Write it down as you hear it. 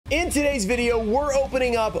In today's video, we're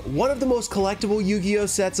opening up one of the most collectible Yu-Gi-Oh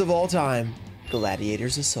sets of all time,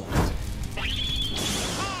 Gladiator's Assault.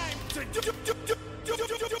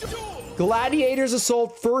 Gladiator's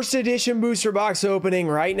Assault first edition booster box opening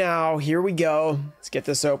right now. Here we go. Let's get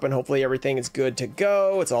this open. Hopefully everything is good to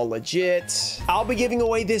go. It's all legit. I'll be giving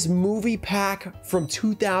away this movie pack from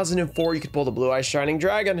 2004. You could pull the Blue Eyes Shining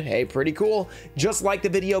Dragon. Hey, pretty cool. Just like the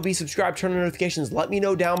video, be subscribed, turn on notifications. Let me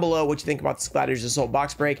know down below what you think about this Gladiator's Assault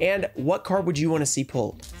box break and what card would you want to see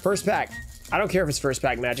pulled. First pack. I don't care if it's first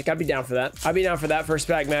pack magic. I'd be down for that. I'd be down for that first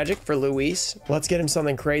pack magic for Luis. Let's get him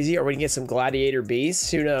something crazy, or we can get some Gladiator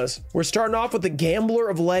beasts. Who knows? We're starting off with the Gambler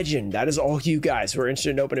of Legend. That is all you guys who are interested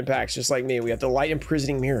in opening packs, just like me. We have the Light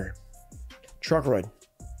Imprisoning Mirror. Truckroid.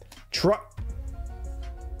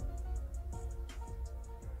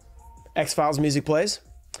 X-Files music plays.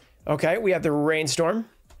 Okay, we have the Rainstorm.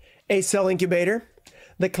 A Cell Incubator.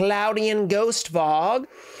 The Cloudian Ghost Fog.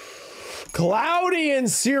 Cloudian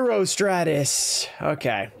Cirrostratus.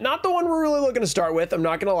 Okay, not the one we're really looking to start with, I'm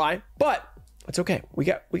not gonna lie, but it's okay. We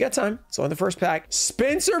got time. It's only the first pack.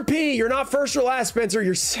 Spencer P. You're not first or last, Spencer.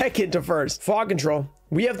 You're second to first. Fog Control.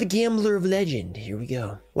 We have the Gambler of Legend. Here we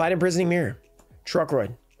go. Light Imprisoning Mirror.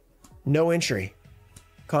 Truckroid. No Entry.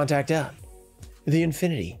 Contact Out. The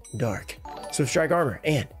Infinity Dark. Swift Strike Armor.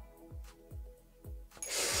 And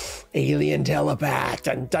Alien Telepath.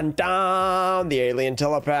 Dun dun dun. The Alien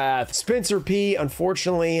Telepath. Spencer P.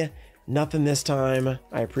 Unfortunately, nothing this time.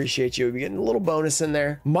 I appreciate you. We're getting a little bonus in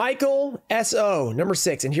there. Michael S.O. number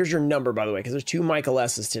 6. And here's your number, by the way, because there's 2 Michael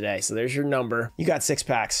S's today. So there's your number. You got 6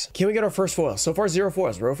 packs. Can we get our first foil? So far, 0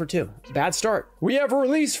 foils. Row for 2. Bad start. We have a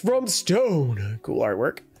Release from Stone. Cool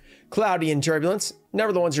artwork. Cloudy and Turbulence.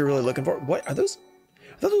 Never the ones you're really looking for. What are those?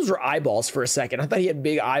 I thought those were eyeballs for a second. I thought he had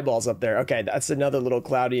big eyeballs up there. Okay, that's another little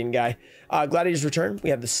Cloudian guy. Gladiator's Return.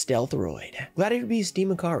 We have the Stealthroid. Gladiator Beast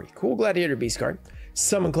Demakari. Cool Gladiator Beast card.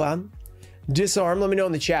 Summon Cloud. Disarm. Let me know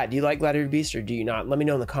in the chat. Do you like Gladiator Beast or do you not? Let me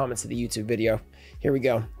know in the comments of the YouTube video. Here we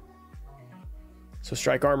go. So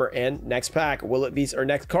Strike Armor and next pack. Will it be, or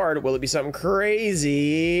next card, will it be something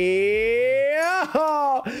crazy?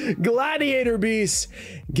 Oh, Gladiator Beast.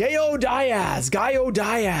 Gaio Diaz.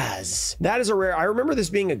 That is a rare. I remember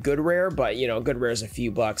this being a good rare, but you know, good rare is a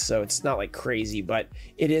few bucks, so it's not like crazy, but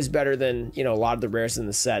it is better than, you know, a lot of the rares in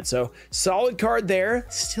the set. So solid card there.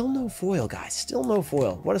 Still no foil, guys. Still no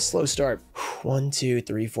foil. What a slow start. 1, 2,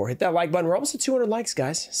 3, 4. Hit that like button. We're almost at 200 likes,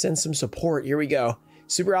 guys. Send some support. Here we go.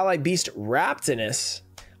 Super Ally Beast Raptinus,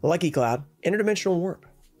 Lucky Cloud, Interdimensional Warp,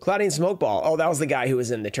 Cloudian Smokeball. Oh, that was the guy who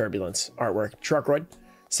was in the Turbulence artwork. Truckroid,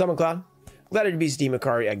 Summon Cloud, Gladiator Beast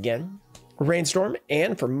Demakari again, Rainstorm,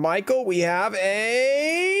 and for Michael, we have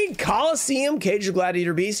a Coliseum Cage of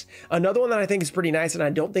Gladiator Beast. Another one that I think is pretty nice, and I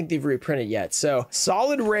don't think they've reprinted yet. So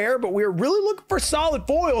solid rare, but we're really looking for solid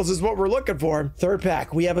foils is what we're looking for. Third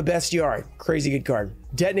pack, we have a Bestiary. Crazy good card.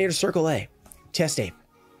 Detonator Circle A, Test Ape,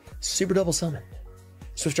 Super Double Summon.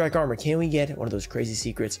 Swift Strike Armor. Can we get one of those crazy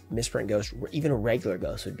secrets? Misprint Ghost, even a regular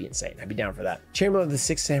ghost would be insane. I'd be down for that. Chamber of the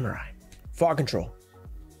Sixth Samurai. Fog Control.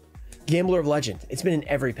 Gambler of Legend. It's been in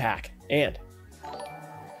every pack. And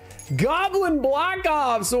Goblin Black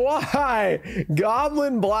Ops. Why?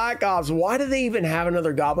 Goblin Black Ops. Why do they even have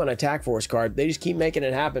another Goblin Attack Force card? They just keep making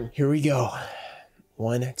it happen. Here we go.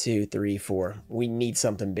 1, 2, 3, 4. We need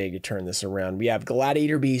something big to turn this around. We have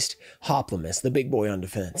Gladiator Beast, Hoplimus, the big boy on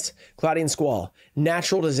defense. Cloudian Squall,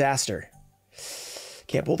 Natural Disaster.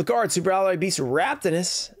 Can't pull the card. Super Ally Beast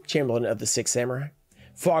Raptinus, Chamberlain of the Sixth Samurai.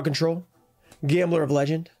 Fog Control, Gambler of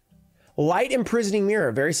Legend. Light Imprisoning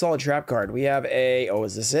Mirror, very solid trap card. We have a, oh,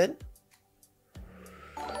 is this it?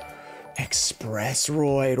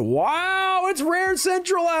 Expressroid. Wow, it's Rare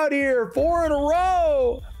Central out here. 4 in a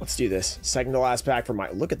row. Let's do this. Second to last pack for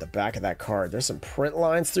my, look at the back of that card. There's some print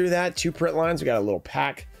lines through that. 2 print lines. We got a little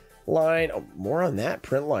pack line. Oh, more on that.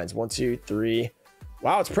 Print lines. 1, 2, 3.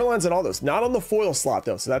 Wow, it's print lines on all those. Not on the foil slot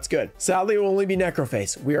though, so that's good. Sadly, it will only be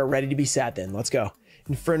Necroface. We are ready to be sad then. Let's go.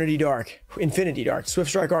 Infinity Dark. Swift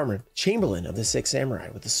Strike Armor. Chamberlain of the Sixth Samurai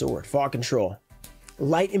with the sword. Fog Control.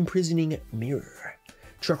 Light Imprisoning Mirror.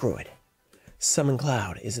 Truckroid. Summon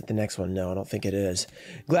Cloud. Is it the next one? No, I don't think it is.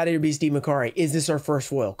 Gladiator Beast Demakari. Is this our first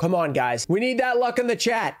foil? Come on, guys. We need that luck in the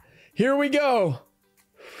chat. Here we go.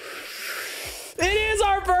 It is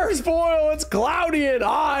our first foil. It's Cloudian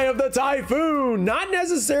Eye of the Typhoon. Not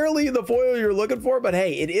necessarily the foil you're looking for, but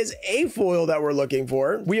hey, it is a foil that we're looking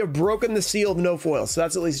for. We have broken the seal of no foil, so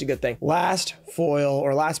that's at least a good thing. Last foil,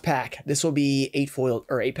 or last pack. This will be 8 foil,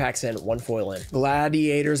 or 8 packs in, 1 foil in.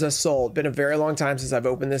 Gladiator's Assault. Been a very long time since I've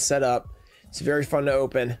opened this set up. It's very fun to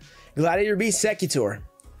open. Gladiator Beast Secutor.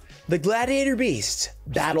 The Gladiator Beast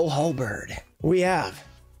Battle Halberd. We have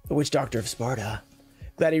The Witch Doctor of Sparta.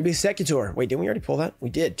 Gladiator Beast Secutor. Wait, didn't we already pull that? We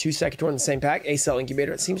did. 2 Secutor in the same pack. A Cell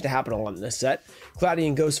Incubator. It seems to happen a lot in this set.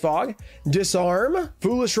 Gladiator Ghost Fog. Disarm.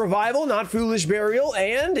 Foolish Revival, not Foolish Burial.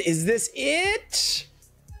 And is this it?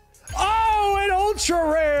 Oh, an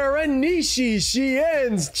ultra rare, a Nishi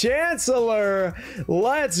Shien's Chancellor.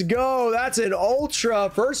 Let's go. That's an ultra,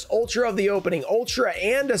 first ultra of the opening, ultra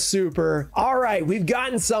and a super. All right, we've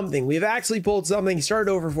gotten something. We've actually pulled something. Started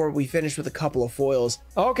over for it. We finished with a couple of foils.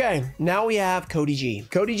 Okay, now we have Cody G.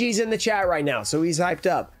 Cody G's in the chat right now, so he's hyped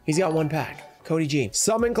up. He's got 1 pack. Cody G.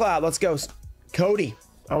 Summon Cloud. Let's go. Cody.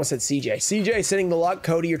 I almost said CJ. CJ sitting the luck.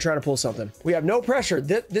 Cody, you're trying to pull something. We have no pressure.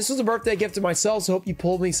 This was a birthday gift to myself, so hope you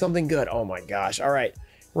pulled me something good. Oh my gosh. All right.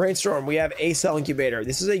 Rainstorm. We have a Cell Incubator.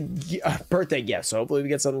 This is a birthday gift, so hopefully we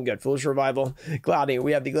get something good. Foolish Revival. Gladiator.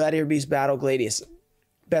 We have the Gladiator Beast Battle Gladius.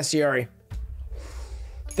 Bestiary.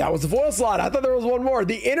 That was the foil slot. I thought there was one more.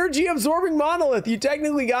 The Energy Absorbing Monolith. You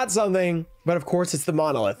technically got something, but of course it's the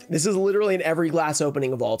Monolith. This is literally in every glass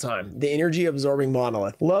opening of all time. The Energy Absorbing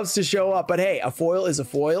Monolith. Loves to show up, but hey, a foil is a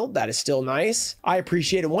foil. That is still nice. I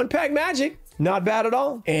appreciate it. 1 pack magic. Not bad at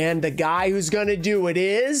all. And the guy who's going to do it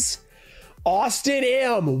is Austin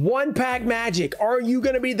M. 1 pack magic. Are you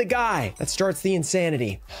going to be the guy that starts the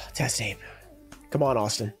insanity? Test tape. Come on,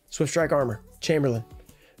 Austin. Swift Strike Armor. Chamberlain.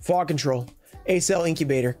 Fog Control. A Cell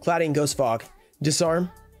Incubator, Cloudy Ghost Fog,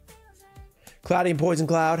 Disarm, Cloudy Poison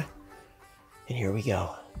Cloud, and here we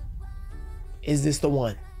go. Is this the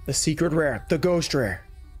one? The secret rare, the ghost rare?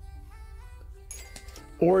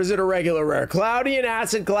 Or is it a regular rare? Cloudy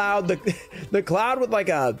Acid Cloud, the cloud with like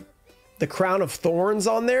the crown of thorns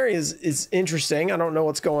on there is interesting. I don't know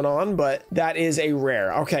what's going on, but that is a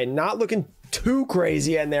rare. Okay, not looking too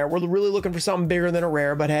crazy in there. We're really looking for something bigger than a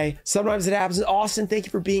rare, but hey, sometimes it happens. Austin, thank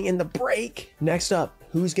you for being in the break. Next up,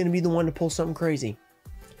 who's going to be the one to pull something crazy?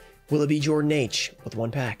 Will it be Jordan H with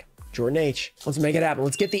 1 pack? Jordan H, let's make it happen.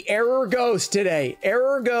 Let's get the Error Ghost today.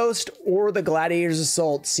 Error Ghost or the Gladiator's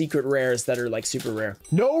Assault secret rares that are like super rare.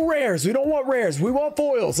 No rares. We don't want rares. We want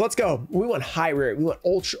foils. Let's go. We want high rare. We want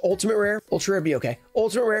ultimate rare. Ultra rare be okay.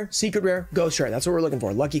 Ultimate rare, secret rare, ghost rare. That's what we're looking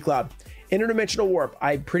for. Lucky Cloud. Interdimensional Warp.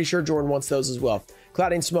 I'm pretty sure Jordan wants those as well.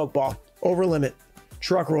 Clouding Smoke Ball. Over Limit.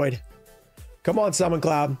 Truckroid. Come on, Summon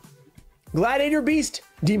Cloud. Gladiator Beast.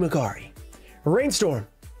 Demakari. Rainstorm.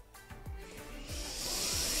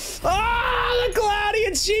 Ah, the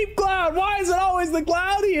Cloudian Sheep Cloud. Why is it always the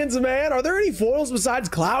Cloudians, man? Are there any foils besides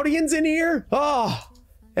Cloudians in here? Oh,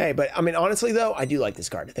 hey, but I mean, honestly though, I do like this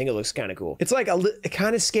card. I think it looks kind of cool. It's like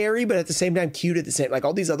kind of scary, but at the same time cute at the same, like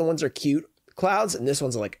all these other ones are cute clouds, and this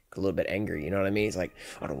one's like a little bit angry, you know what I mean? It's like,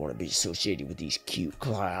 I don't want to be associated with these cute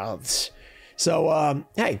clouds. So,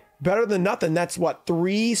 hey, better than nothing. That's what,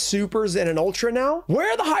 3 supers and an ultra now?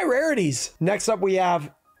 Where are the high rarities? Next up, we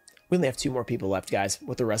only have 2 more people left, guys,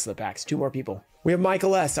 with the rest of the packs. 2 more people. We have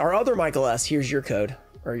Michael S. Our other Michael S. Here's your code,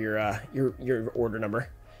 or your order number.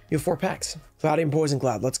 You have 4 packs. Cloudy and Poison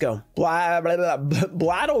Cloud. Let's go.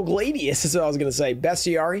 Blattle Gladius is what I was going to say.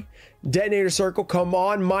 Bestiary. Detonator Circle. Come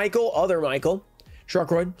on, Michael. Other Michael.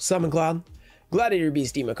 Truckroid. Summon Cloud. Gladiator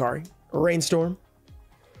Beast Demakari. Rainstorm.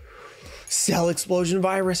 Cell Explosion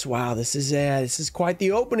Virus. Wow, this is quite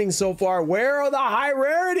the opening so far. Where are the high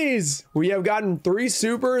rarities? We have gotten 3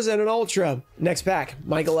 supers and an ultra. Next pack,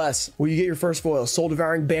 Michael S. Will you get your first foil? Soul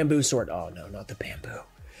Devouring Bamboo Sword. Oh no, not the bamboo.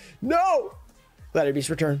 No! Gladiator Beast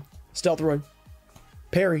Return. Stealth Roid.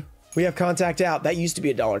 Parry. We have Contact Out. That used to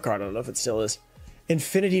be a $1 card. I don't know if it still is.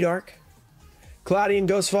 Infinity Dark. Cloudy and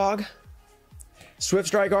Ghost Fog. Swift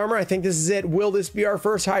Strike Armor. I think this is it. Will this be our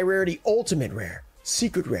first high rarity? Ultimate rare.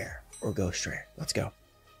 Secret rare. Or ghost rare. Let's go.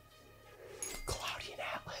 Cloudian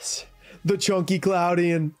Atlas. The chunky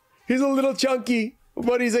Cloudian. He's a little chunky,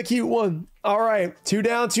 but he's a cute one. All right. 2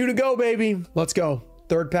 down, 2 to go, baby. Let's go.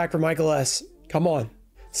 3rd pack for Michael S. Come on.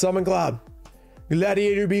 Summon Cloud.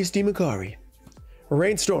 Gladiator Beast Demakari.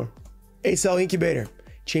 Rainstorm. A Cell Incubator.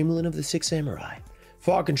 Chamberlain of the 6 Samurai.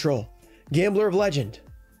 Fog Control. Gambler of Legend.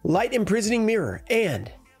 Light Imprisoning Mirror.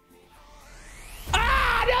 And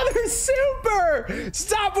another super!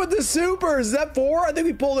 Stop with the supers. Is that 4? I think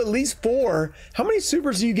we pulled at least 4. How many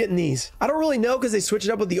supers do you get in these? I don't really know because they switch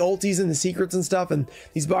it up with the ultis and the secrets and stuff, and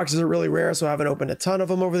these boxes are really rare, so I haven't opened a ton of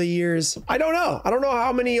them over the years. I don't know. I don't know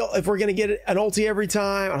how many, if we're going to get an ulti every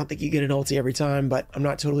time. I don't think you get an ulti every time, but I'm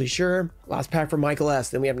not totally sure. Last pack for Michael S.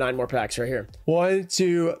 Then we have 9 more packs right here. 1,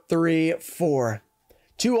 2, 3, 4.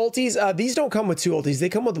 2 ultis. These don't come with 2 ultis. They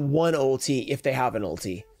come with 1 ulti if they have an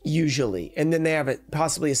ulti. Usually, and then they have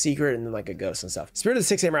possibly a secret and then like a ghost and stuff. Spirit of the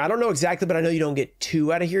 6 Samurai. I don't know exactly, but I know you don't get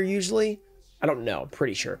 2 out of here usually. I don't know,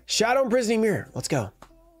 pretty sure. Shadow Imprisoning Mirror. Let's go.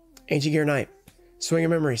 Ancient Gear Knight. Swing of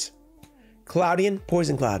Memories. Cloudian,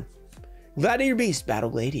 Poison Cloud. Gladiator Beast,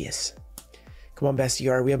 Battle Gladius. Come on,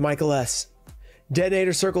 Bestiary. We have Michael S.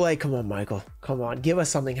 Detonator Circle A. Come on, Michael. Come on. Give us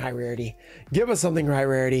something high rarity. Give us something high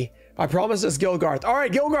rarity. I promised us Gilgarth. All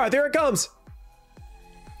right, Gilgarth, here it comes.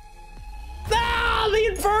 Ah, the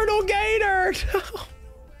Infernal Gator.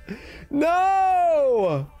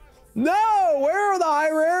 No. No, where are the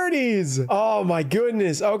high rarities? Oh my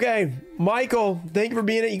goodness. Okay, Michael, thank you for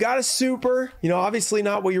being it. You got a super. You know, obviously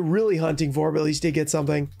not what you're really hunting for, but at least you get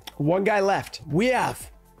something. One guy left. We have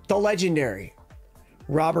the legendary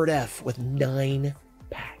Robert F with 9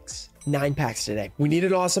 packs. 9 packs today. We need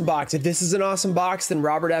an awesome box. If this is an awesome box, then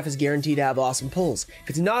Robert F is guaranteed to have awesome pulls.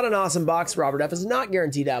 If it's not an awesome box, Robert F is not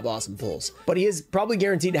guaranteed to have awesome pulls, but he is probably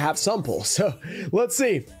guaranteed to have some pulls. So let's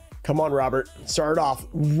see. Come on, Robert. Start off.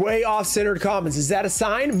 Way off-centered comments. Is that a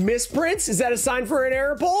sign? Misprints? Is that a sign for an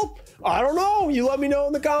error pull? I don't know. You let me know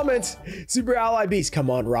in the comments. Super Ally Beast.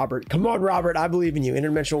 Come on, Robert. Come on, Robert. I believe in you.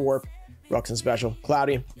 Interdimensional Warp. Ruxin Special.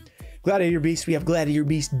 Cloudy. Gladiator Beast. We have Gladiator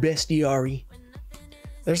Beast Bestiary.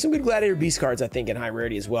 There's some good Gladiator Beast cards, I think, in high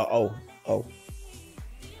rarity as well. Oh.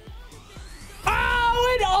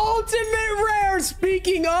 Oh, an ultimate rare!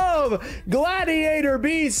 Speaking of Gladiator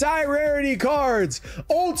Beast high rarity cards.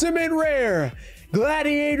 Ultimate rare.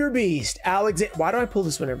 Gladiator Beast. Alexander. Why do I pull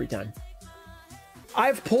this one every time?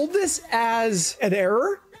 I've pulled this as an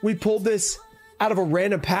error. We pulled this out of a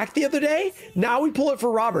random pack the other day. Now we pull it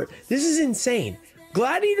for Robert. This is insane.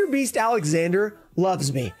 Gladiator Beast Alexander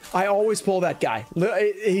loves me. I always pull that guy.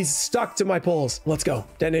 He's stuck to my pulls. Let's go.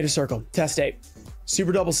 Detonator Circle. Test tape.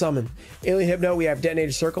 Super Double Summon. Alien Hypno. We have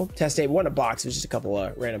Detonator Circle. Test tape. One a box. There's just a couple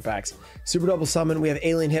random packs. Super Double Summon. We have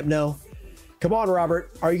Alien Hypno. Come on, Robert.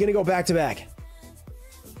 Are you going to go back to back?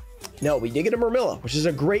 No, we did get a Murmilla, which is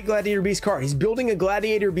a great Gladiator Beast card. He's building a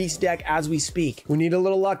Gladiator Beast deck as we speak. We need a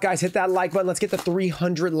little luck, guys. Hit that like button. Let's get the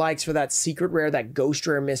 300 likes for that secret rare, that ghost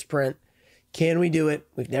rare misprint. Can we do it?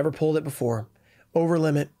 We've never pulled it before. Over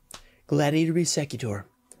limit. Gladiator Beast Secutor.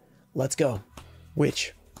 Let's go.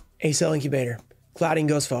 Witch. A-Cell Incubator. Clouding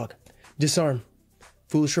Ghost Fog. Disarm.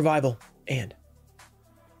 Foolish Revival. And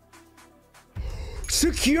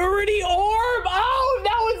Security Orb! Oh,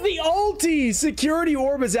 that was the ulti! Security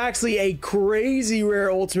Orb is actually a crazy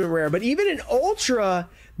rare ultimate rare, but even in Ultra,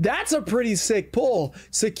 that's a pretty sick pull.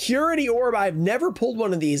 Security Orb, I've never pulled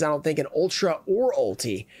one of these, I don't think, in Ultra or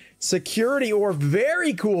Ulti. Security Orb,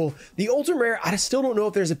 very cool. The Ultimate Rare, I still don't know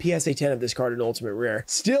if there's a PSA 10 of this card in Ultimate Rare.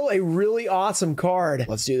 Still a really awesome card.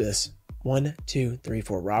 Let's do this. 1, 2, 3,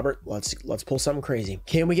 4. Robert, let's pull something crazy.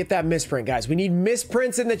 Can we get that misprint, guys? We need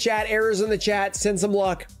misprints in the chat, errors in the chat. Send some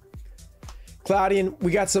luck. Cloudian,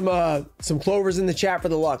 we got some clovers in the chat for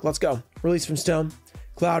the luck. Let's go. Release from Stone.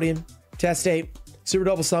 Cloudian, Test Tape, Super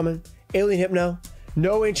Double Summon, Alien Hypno,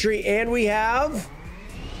 no entry, and we have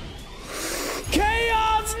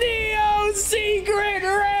Chaos Neo Secret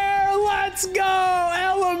Rare. Let's go.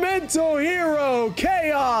 Elemental Hero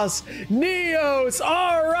Chaos Neos.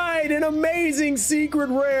 All right, an amazing secret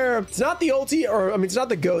rare. It's not the ulti, or I mean, it's not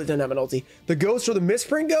the ghost. Doesn't have an ulti. The ghost or the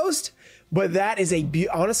misprint ghost. But that is a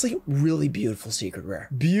honestly really beautiful secret rare.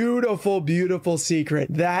 Beautiful, beautiful secret.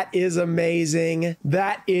 That is amazing.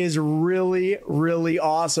 That is really, really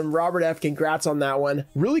awesome. Robert F, congrats on that one.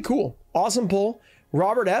 Really cool. Awesome pull.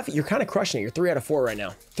 Robert F, you're kind of crushing it. You're 3 out of 4 right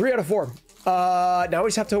now. 3 out of 4. Now we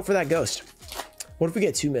just have to hope for that ghost. What if we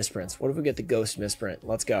get 2 misprints? What if we get the ghost misprint?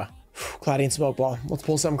 Let's go. Cloudian Smoke Ball. Let's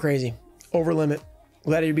pull something crazy. Over limit.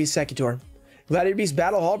 Gladiator Beast Secutor. Gladiator Beast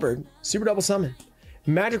Battle Halberd. Super Double Summon.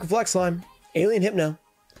 Magical Flex Slime. Alien Hypno.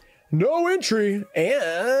 No entry.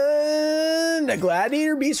 And a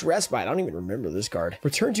Gladiator Beast Respite. I don't even remember this card.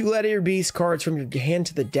 Return 2 Gladiator Beast cards from your hand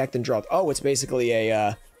to the deck, then draw. Oh, it's basically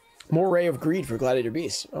a more Ray of Greed for Gladiator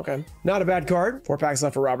Beast. Okay. Not a bad card. 4 packs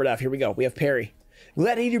left for Robert F. Here we go. We have Perry.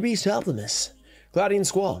 Gladiator Beast Optimus. Gladian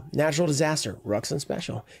Squall. Natural Disaster. Ruxin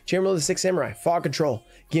Special. Chamberlain of the Sixth Samurai. Fog Control.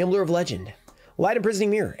 Gambler of Legend. Light Imprisoning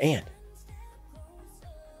Mirror. And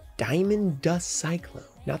Diamond Dust Cyclone.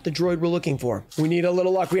 Not the droid we're looking for. We need a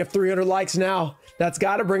little luck. We have 300 likes now. That's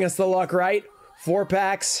got to bring us the luck, right? 4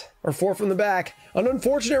 packs, or 4 from the back. An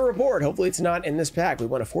unfortunate report. Hopefully it's not in this pack. We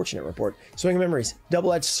want a fortunate report. Swing of Memories.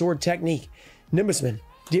 Double-Edged Sword Technique. Nimbusman.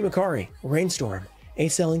 Demakari. Rainstorm.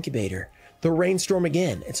 A-Cell Incubator. The Rainstorm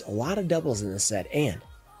again. It's a lot of doubles in this set. And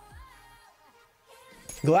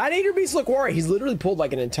Gladiator Beast Laquari. He's literally pulled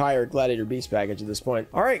like an entire Gladiator Beast package at this point.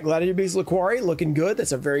 All right, Gladiator Beast Laquari looking good.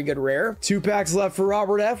 That's a very good rare. 2 packs left for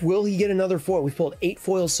Robert F. Will he get another foil? We've pulled 8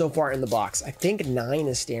 foils so far in the box. I think 9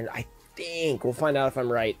 is standard. I think. We'll find out if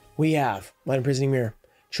I'm right. We have Light Imprisoning Mirror,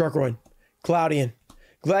 Truckroid, Cloudian,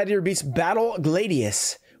 Gladiator Beast Battle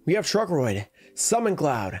Gladius. We have Truckroid, Summon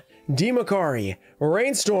Cloud, Demakari,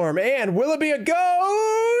 Rainstorm, and will it be a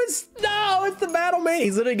ghost? No, it's the Battle Mane.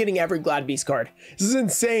 He's literally getting every Glad Beast card. This is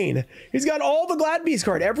insane. He's got all the Glad Beast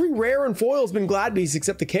card. Every rare and foil has been Glad Beast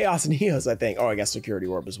except the Chaos and Eos, I think. Oh, I guess Security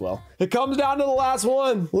Orb as well. It comes down to the last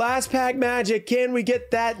one. Last pack magic. Can we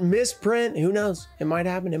get that misprint? Who knows? It might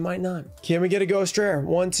happen. It might not. Can we get a ghost rare?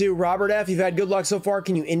 1, 2. Robert F. You've had good luck so far.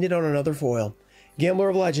 Can you end it on another foil? Gambler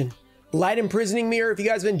of Legend. Light Imprisoning Mirror. If you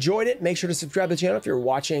guys have enjoyed it, make sure to subscribe to the channel if you're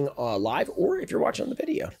watching live or if you're watching on the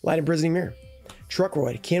video. Light Imprisoning Mirror.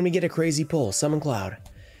 Truckroid. Can we get a crazy pull? Summon Cloud.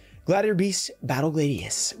 Gladiator Beast. Battle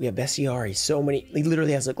Gladius. We have Bestiari. So many. He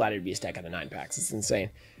literally has a Gladiator Beast deck out of 9 packs. It's insane.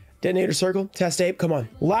 Detonator Circle. Test Ape. Come on.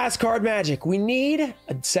 Last card magic. We need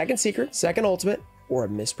a second secret, second ultimate, or a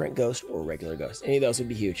misprint ghost or a regular ghost. Any of those would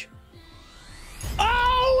be huge.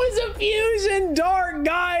 Oh, it's a fusion Dark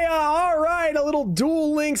Gaia. All right, a little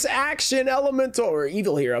Duel Links action elemental or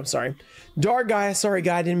evil here. I'm sorry. Dark Gaia. Sorry,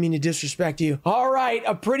 guy. I didn't mean to disrespect you. All right,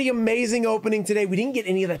 a pretty amazing opening today. We didn't get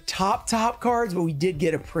any of the top cards, but we did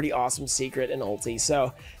get a pretty awesome secret and ulti.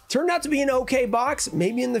 So turned out to be an okay box.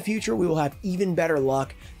 Maybe in the future we will have even better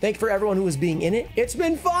luck. Thank you for everyone who was being in it. It's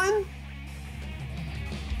been fun.